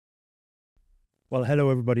Well, hello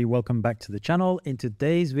everybody, welcome back to the channel. In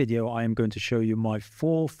today's video, I am going to show you my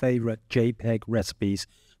 4 favorite JPEG recipes,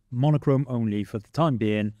 monochrome only for the time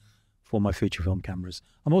being, for my Fujifilm cameras.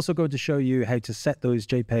 I'm also going to show you how to set those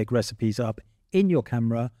JPEG recipes up in your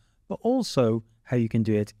camera, but also how you can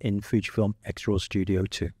do it in Fujifilm X-RAW Studio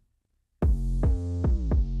 2.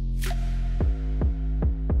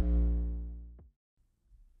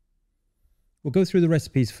 We'll go through the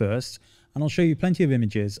recipes first, and I'll show you plenty of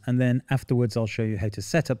images, and then afterwards I'll show you how to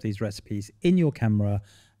set up these recipes in your camera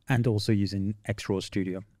and also using X-RAW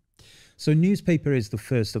Studio. So newspaper is the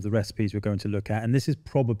first of the recipes we're going to look at, and this is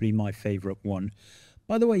probably my favorite one.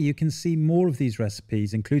 By the way, you can see more of these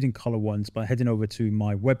recipes, including color ones, by heading over to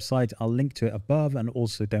my website. I'll link to it above and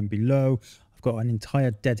also down below. I've got an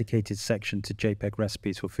entire dedicated section to JPEG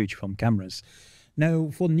recipes for Fujifilm cameras. Now,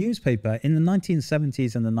 for newspaper, in the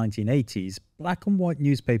 1970s and the 1980s, black and white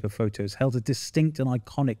newspaper photos held a distinct and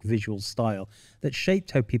iconic visual style that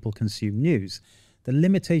shaped how people consume news. The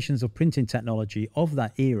limitations of printing technology of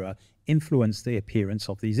that era influenced the appearance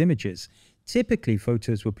of these images. Typically,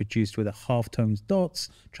 photos were produced with a half-toned dots,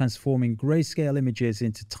 transforming grayscale images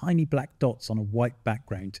into tiny black dots on a white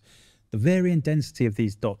background. The varying density of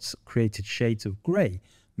these dots created shades of grey,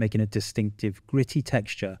 making a distinctive gritty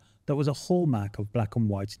texture that was a hallmark of black and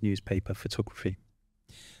white newspaper photography.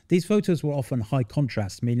 These photos were often high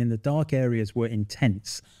contrast, meaning the dark areas were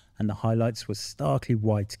intense and the highlights were starkly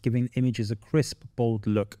white, giving images a crisp, bold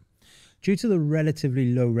look. Due to the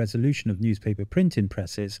relatively low resolution of newspaper printing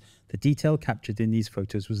presses, the detail captured in these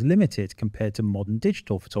photos was limited compared to modern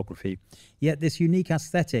digital photography. Yet this unique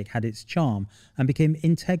aesthetic had its charm and became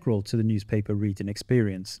integral to the newspaper reading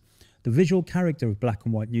experience. The visual character of black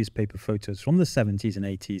and white newspaper photos from the 70s and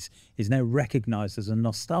 80s is now recognized as a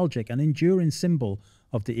nostalgic and enduring symbol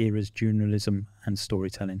of the era's journalism and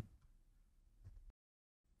storytelling.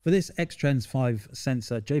 For this X-Trans 5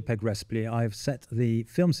 sensor JPEG recipe, I have set the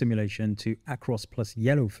film simulation to Acros plus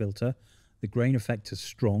yellow filter, the grain effect to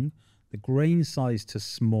strong, the grain size to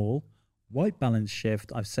small, white balance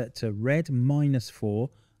shift I've set to red -4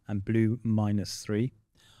 and blue -3.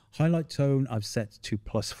 Highlight tone I've set to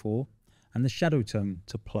 +4 and the shadow tone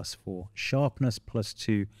to +4, sharpness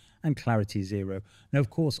 +2 and clarity 0. Now of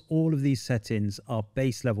course all of these settings are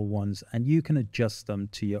base level ones and you can adjust them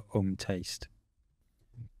to your own taste.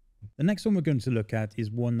 The next one we're going to look at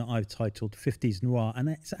is one that I've titled 50s Noir, and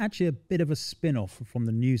it's actually a bit of a spin-off from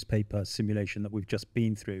the newspaper simulation that we've just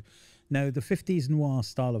been through. Now, the 50s Noir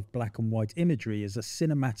style of black and white imagery is a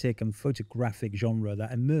cinematic and photographic genre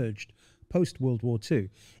that emerged post-World War II.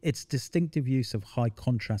 Its distinctive use of high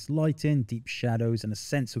contrast lighting, deep shadows, and a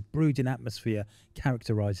sense of brooding atmosphere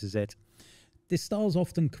characterizes it. These styles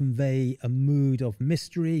often convey a mood of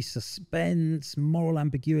mystery, suspense, moral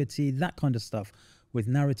ambiguity, that kind of stuff, with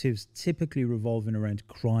narratives typically revolving around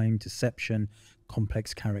crime, deception,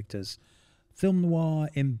 complex characters. Film noir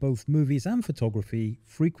in both movies and photography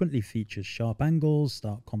frequently features sharp angles,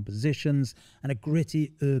 stark compositions, and a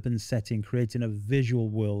gritty urban setting, creating a visual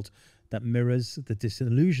world that mirrors the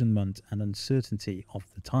disillusionment and uncertainty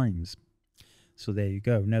of the times. So there you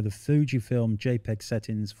go. Now the Fujifilm JPEG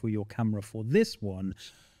settings for your camera for this one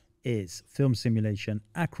is film simulation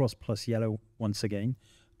Acros plus yellow once again,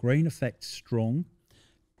 grain effect strong,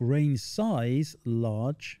 grain size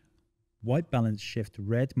large, white balance shift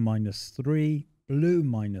red -3, blue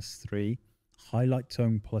 -3, highlight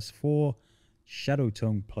tone +4, shadow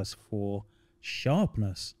tone +4,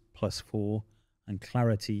 sharpness +4, and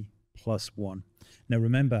clarity +1. Now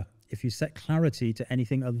remember, if you set clarity to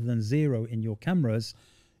anything other than 0 in your cameras,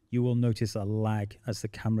 you will notice a lag as the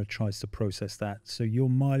camera tries to process that. So your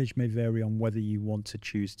mileage may vary on whether you want to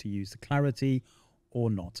choose to use the clarity or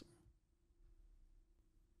not.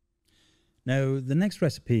 Now, the next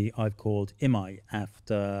recipe I've called Imai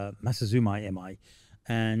after Masazuma Imai.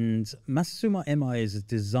 And Masazuma Imai is a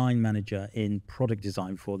design manager in product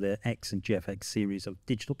design for the X and GFX series of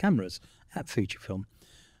digital cameras at Fujifilm.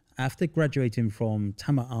 After graduating from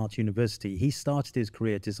Tama Art University, he started his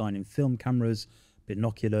career designing film cameras,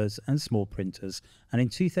 binoculars, and small printers. And in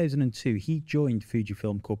 2002, he joined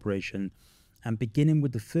Fujifilm Corporation, and beginning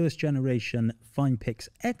with the first generation Finepix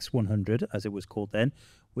X100, as it was called then,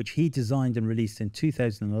 which he designed and released in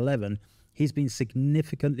 2011, he's been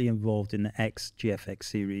significantly involved in the X GFX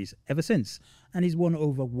series ever since, and he's won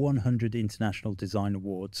over 100 international design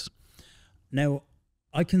awards. Now,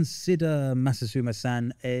 I consider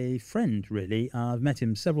Masazuma-san a friend, really. I've met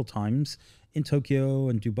him several times in Tokyo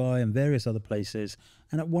and Dubai and various other places,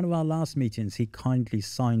 and at one of our last meetings, he kindly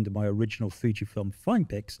signed my original Fujifilm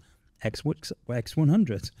Finepix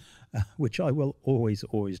X100, which I will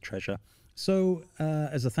always treasure. So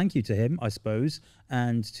as a thank you to him, I suppose,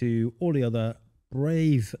 and to all the other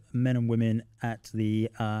brave men and women at the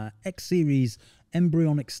X series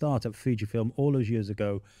embryonic start at Fujifilm all those years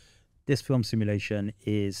ago, this film simulation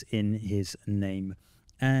is in his name.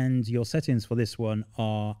 And your settings for this one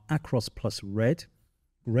are Acros plus red,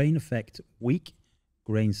 grain effect weak,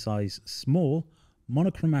 grain size small,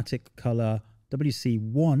 monochromatic color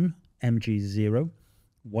WC1 MG0,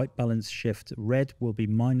 white balance shift red will be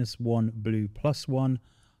 -1, blue +1,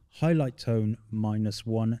 highlight tone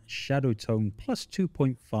 -1, shadow tone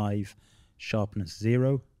 +2.5, sharpness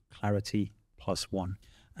 0, clarity +1.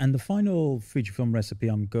 And the final Fujifilm recipe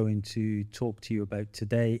I'm going to talk to you about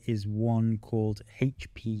today is one called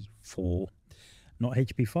HP4. Not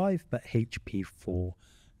HP5, but HP4.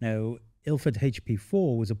 Now, Ilford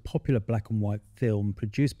HP4 was a popular black and white film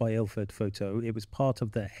produced by Ilford Photo. It was part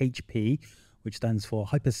of the HP, which stands for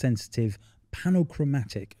Hypersensitive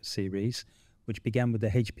Panochromatic series, which began with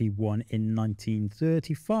the HP1 in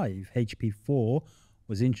 1935. HP4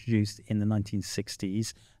 was introduced in the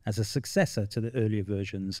 1960s as a successor to the earlier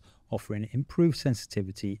versions, offering improved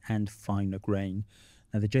sensitivity and finer grain.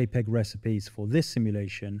 Now, the JPEG recipes for this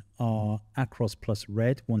simulation are Acros plus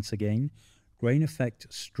red, once again, grain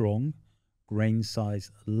effect strong, grain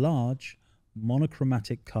size large,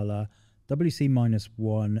 monochromatic color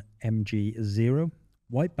WC-1 MG0,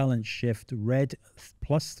 white balance shift red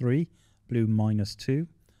 +3, blue -2,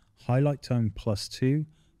 highlight tone +2,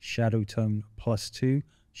 shadow tone +2,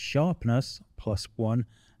 sharpness +1,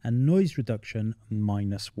 and noise reduction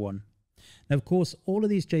 -1. Now, of course, all of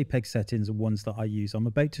these JPEG settings are ones that I use. I'm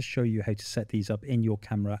about to show you how to set these up in your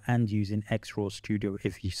camera and using X-Raw Studio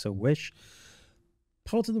if you so wish.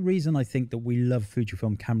 Part of the reason I think that we love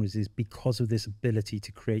Fujifilm cameras is because of this ability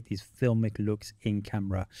to create these filmic looks in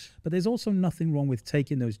camera. But there's also nothing wrong with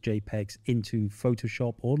taking those JPEGs into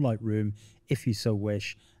Photoshop or Lightroom if you so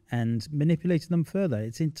wish and manipulating them further.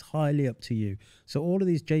 It's entirely up to you. So all of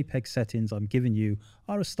these JPEG settings I'm giving you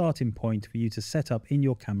are a starting point for you to set up in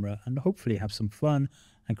your camera and hopefully have some fun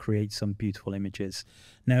and create some beautiful images.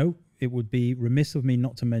 Now, it would be remiss of me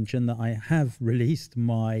not to mention that I have released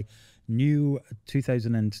my new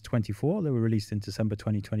 2024, they were released in December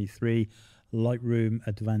 2023, Lightroom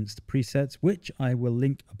Advanced presets, which I will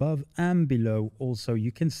link above and below. Also,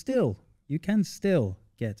 you can still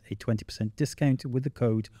get a 20% discount with the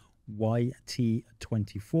code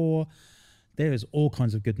YT24. There is all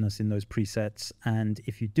kinds of goodness in those presets, and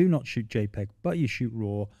if you do not shoot JPEG but you shoot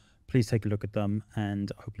RAW, please take a look at them,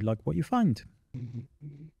 and I hope you like what you find.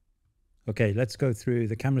 Okay, let's go through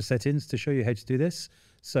the camera settings to show you how to do this.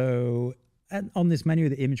 So on this menu,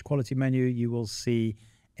 the image quality menu, you will see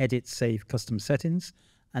edit, save, custom settings.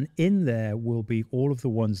 And in there will be all of the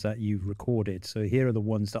ones that you've recorded. So here are the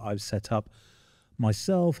ones that I've set up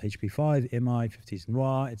myself, HP5, Imai, 50s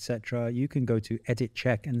Noir, etc. You can go to edit,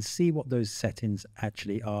 check and see what those settings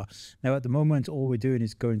actually are. Now, at the moment, all we're doing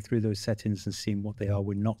is going through those settings and seeing what they are.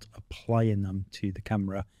 We're not applying them to the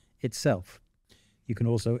camera itself. You can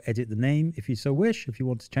also edit the name if you so wish. If you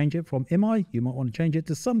want to change it from Imai, you might want to change it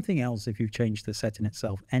to something else if you've changed the setting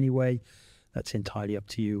itself anyway. That's entirely up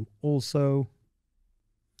to you. Also,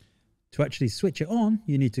 to actually switch it on,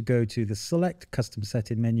 you need to go to the Select Custom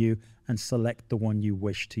Setting menu and select the one you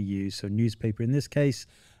wish to use. So newspaper in this case.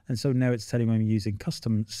 And so now it's telling me I'm using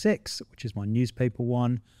Custom 6, which is my newspaper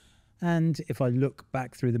one. And if I look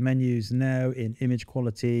back through the menus now in image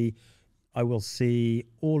quality, I will see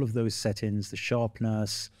all of those settings, the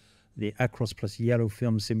sharpness, the Acros plus yellow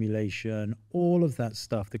film simulation, all of that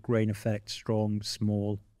stuff, the grain effect, strong,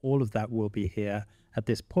 small, all of that will be here at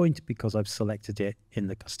this point because I've selected it in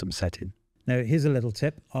the custom setting. Now, here's a little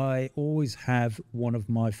tip. I always have one of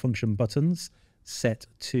my function buttons set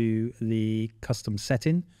to the custom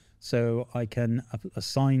setting. So I can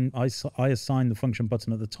assign the function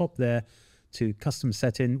button at the top there to custom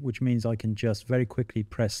setting, which means I can just very quickly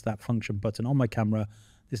press that function button on my camera.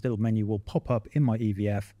 This little menu will pop up in my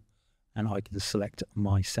EVF and I can select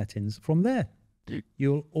my settings from there.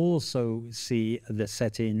 You'll also see the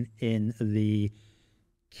setting in the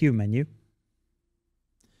Q menu.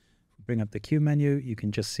 Bring up the Q menu, you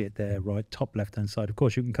can just see it there, right top left hand side. Of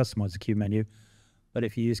course, you can customize the Q menu, but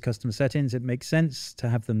if you use custom settings, it makes sense to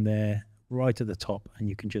have them there right at the top, and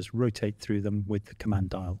you can just rotate through them with the command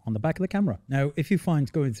dial on the back of the camera. Now, if you find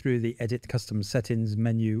going through the edit custom settings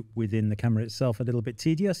menu within the camera itself a little bit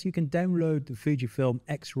tedious, you can download the Fujifilm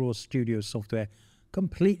X-Raw Studio software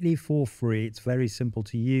completely for free. It's very simple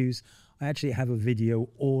to use. I actually have a video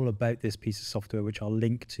all about this piece of software, which I'll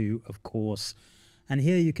link to, of course. And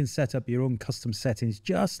here you can set up your own custom settings,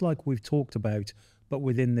 just like we've talked about, but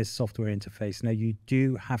within this software interface. Now, you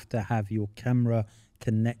do have to have your camera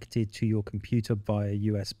connected to your computer via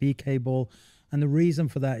USB cable. And the reason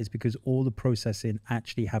for that is because all the processing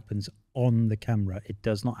actually happens on the camera. It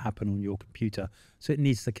does not happen on your computer. So it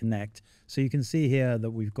needs to connect. So you can see here that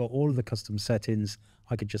we've got all of the custom settings.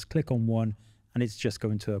 I could just click on one and it's just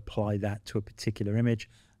going to apply that to a particular image.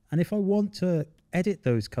 And if I want to edit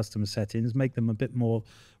those custom settings, make them a bit more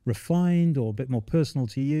refined or a bit more personal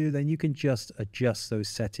to you, then you can just adjust those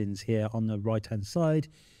settings here on the right-hand side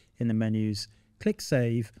in the menus, click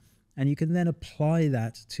Save, and you can then apply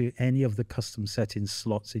that to any of the custom settings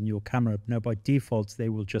slots in your camera. Now, by default, they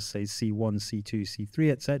will just say C1, C2,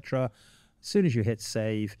 C3, etc. As soon as you hit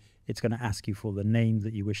Save, it's going to ask you for the name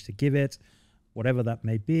that you wish to give it, whatever that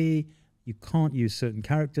may be. You can't use certain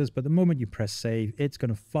characters, but the moment you press Save, it's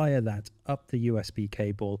going to fire that up the USB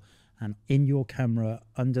cable, and in your camera,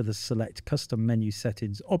 under the Select Custom Menu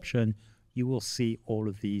Settings option, you will see all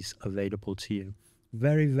of these available to you.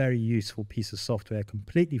 Very, very useful piece of software,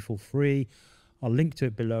 completely for free. I'll link to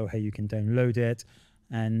it below how you can download it.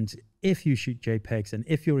 And if you shoot JPEGs and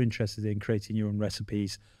if you're interested in creating your own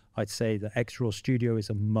recipes, I'd say that X-Raw Studio is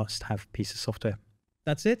a must-have piece of software.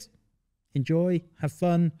 That's it. Enjoy, have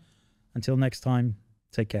fun. Until next time,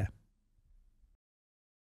 take care.